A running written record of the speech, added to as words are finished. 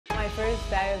first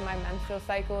day of my menstrual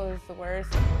cycle is the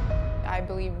worst. I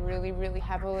bleed really, really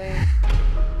heavily.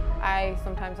 I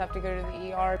sometimes have to go to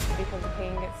the ER because the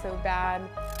pain gets so bad.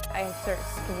 I start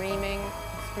screaming,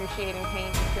 excruciating pain.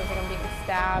 It feels like I'm being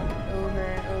stabbed over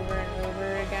and over and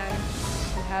over again.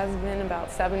 It has been about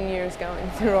 7 years going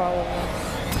through all of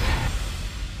this.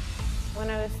 When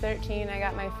I was 13, I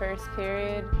got my first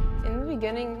period. In the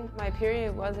beginning, my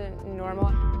period wasn't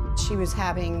normal. She was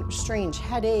having strange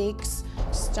headaches,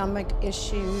 stomach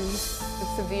issues,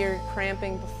 severe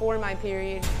cramping before my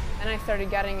period, and I started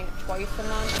getting it twice a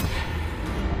month.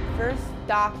 First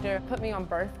doctor put me on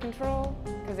birth control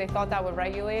because they thought that would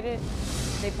regulate it.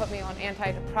 They put me on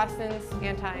antidepressants,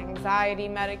 anti-anxiety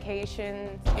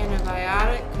medications,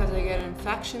 antibiotic because I get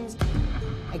infections.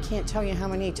 I can't tell you how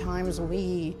many times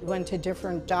we went to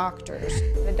different doctors.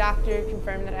 The doctor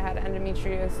confirmed that I had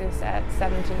endometriosis at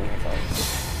 17 years old.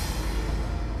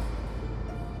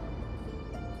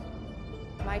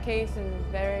 My case is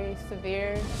very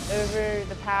severe. Over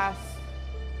the past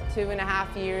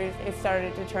 2.5 years, it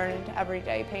started to turn into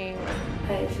everyday pain.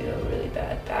 I feel really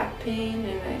bad back pain,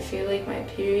 and I feel like my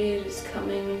period is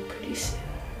coming pretty soon.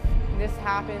 This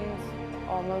happens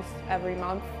almost every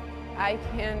month. I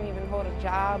can't even hold a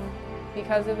job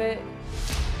because of it.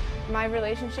 My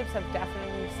relationships have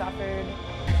definitely suffered.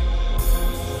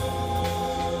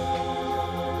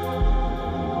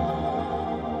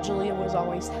 Julia was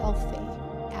always healthy,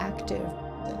 active,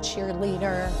 a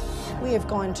cheerleader. We have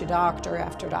gone to doctor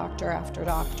after doctor after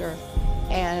doctor,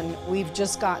 and we've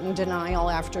just gotten denial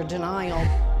after denial.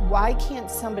 Why can't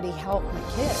somebody help my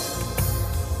kid?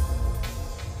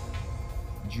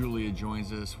 Julia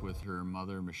joins us with her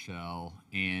mother, Michelle,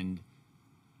 and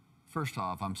first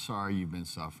off, I'm sorry you've been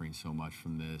suffering so much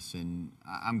from this, and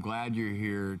I'm glad you're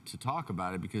here to talk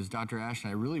about it because, Dr.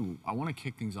 Ashton, I want to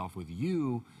kick things off with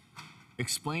you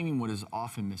explaining what is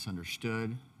often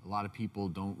misunderstood. A lot of people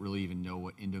don't really even know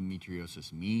what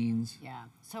endometriosis means. Yeah,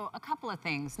 so a couple of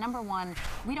things. Number one,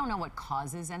 we don't know what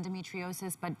causes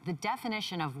endometriosis, but the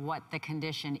definition of what the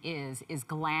condition is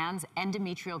glands,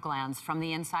 endometrial glands from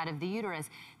the inside of the uterus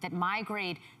that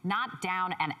migrate not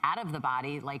down and out of the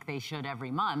body like they should every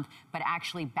month, but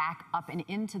actually back up and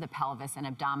into the pelvis and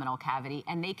abdominal cavity,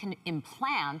 and they can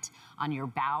implant on your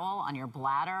bowel, on your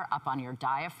bladder, up on your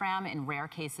diaphragm, in rare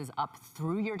cases up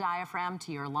through your diaphragm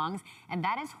to your lungs, and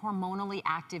that is hormonally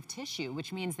active tissue,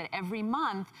 which means that every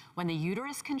month when the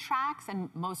uterus contracts and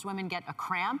most women get a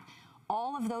cramp,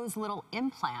 all of those little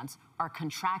implants are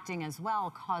contracting as well,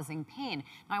 causing pain.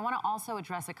 Now, I want to also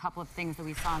address a couple of things that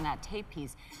we saw in that tape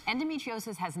piece.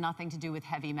 Endometriosis has nothing to do with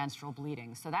heavy menstrual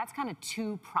bleeding. So that's kind of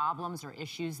two problems or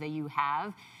issues that you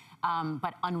have,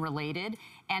 but unrelated.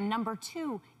 And number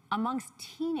two, amongst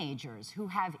teenagers who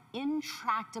have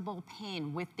intractable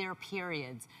pain with their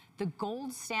periods, the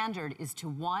gold standard is to,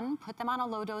 one, put them on a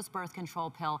low-dose birth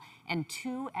control pill, and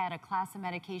two, add a class of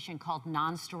medication called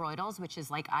non-steroidals, which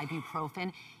is like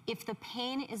ibuprofen. If the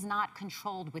pain is not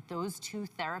controlled with those two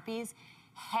therapies,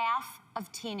 half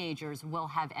of teenagers will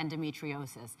have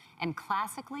endometriosis. And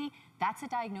classically, that's a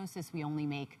diagnosis we only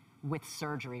make with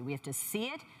surgery. We have to see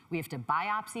it, we have to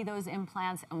biopsy those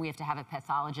implants, and we have to have a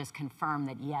pathologist confirm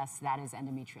that, yes, that is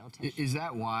endometrial tissue. Is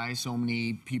that why so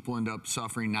many people end up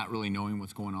suffering, not really knowing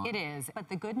what's going on? It is, but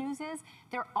the good news is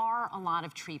there are a lot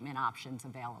of treatment options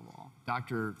available.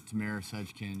 Dr. Tamer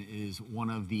Seckin is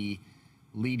one of the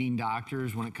leading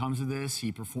doctors when it comes to this.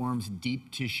 He performs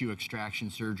deep tissue extraction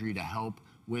surgery to help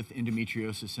with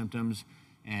endometriosis symptoms.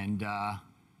 And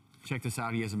check this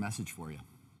out, he has a message for you.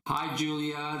 Hi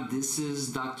Julia, this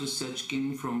is Dr.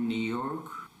 Seckin from New York.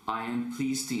 I am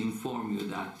pleased to inform you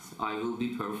that I will be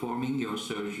performing your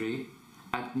surgery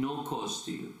at no cost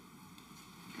to you.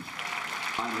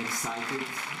 I'm excited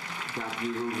that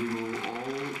we will remove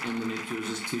all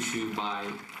endometriosis tissue by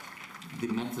the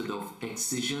method of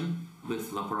excision with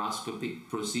laparoscopic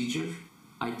procedure.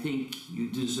 I think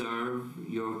you deserve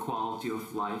your quality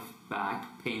of life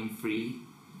back pain-free,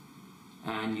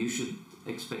 and you should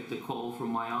expect a call from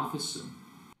my office soon.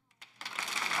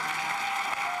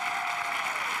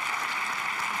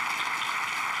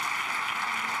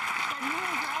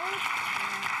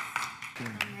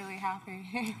 I'm really happy.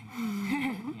 Yeah,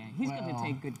 he's going to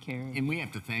take good care of And we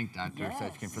have to thank Dr.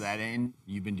 Seckin for that. And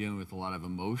you've been dealing with a lot of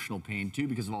emotional pain, too,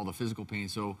 because of all the physical pain.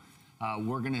 So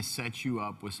we're going to set you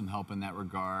up with some help in that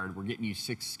regard. We're getting you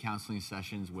 6 counseling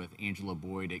sessions with Angela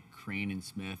Boyd at Crane and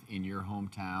Smith in your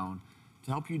hometown to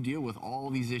help you deal with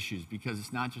all these issues, because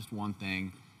it's not just one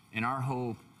thing. And our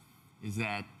hope is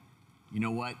that, you know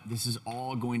what, this is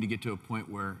all going to get to a point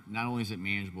where not only is it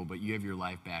manageable, but you have your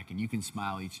life back and you can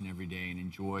smile each and every day and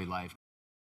enjoy life